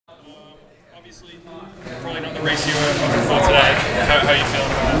obviously, probably not the race you were hoping for today. How are you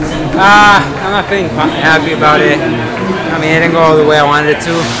feeling about that? I'm not feeling happy about it. I mean, it didn't go the way I wanted it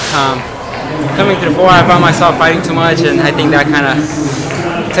to. Coming to the 4, I found myself fighting too much, and I think that kind of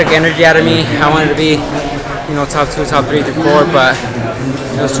took energy out of me. I wanted to be, top 2, top 3 through 4, but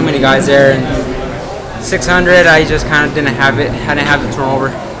there was too many guys there. And 600, I just kind of didn't have it. I didn't have the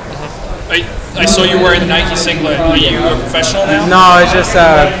turnover. I saw you wearing the Nike singlet. Are you a professional now? No, it's just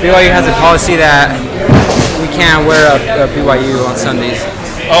BYU has a policy that we can't wear a BYU on Sundays.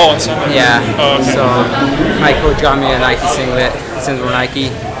 Oh, on Sundays? Yeah. Oh, okay. So my coach got me a Nike singlet since we're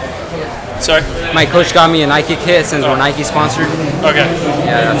Nike. Sorry? My coach got me a Nike kit since we're Nike sponsored. Okay.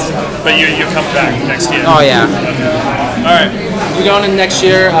 Yeah, that's. But you come back next year? Oh, yeah. Okay. All right. You're going in next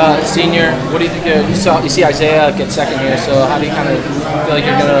year, senior. What do you think? You see Isaiah get second here, so how do you kind of feel like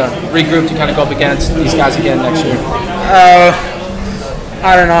you're going to regroup to kind of go up against these guys again next year?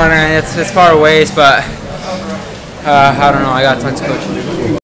 I don't know, man. It's far away, but I don't know. I got to talk to coach.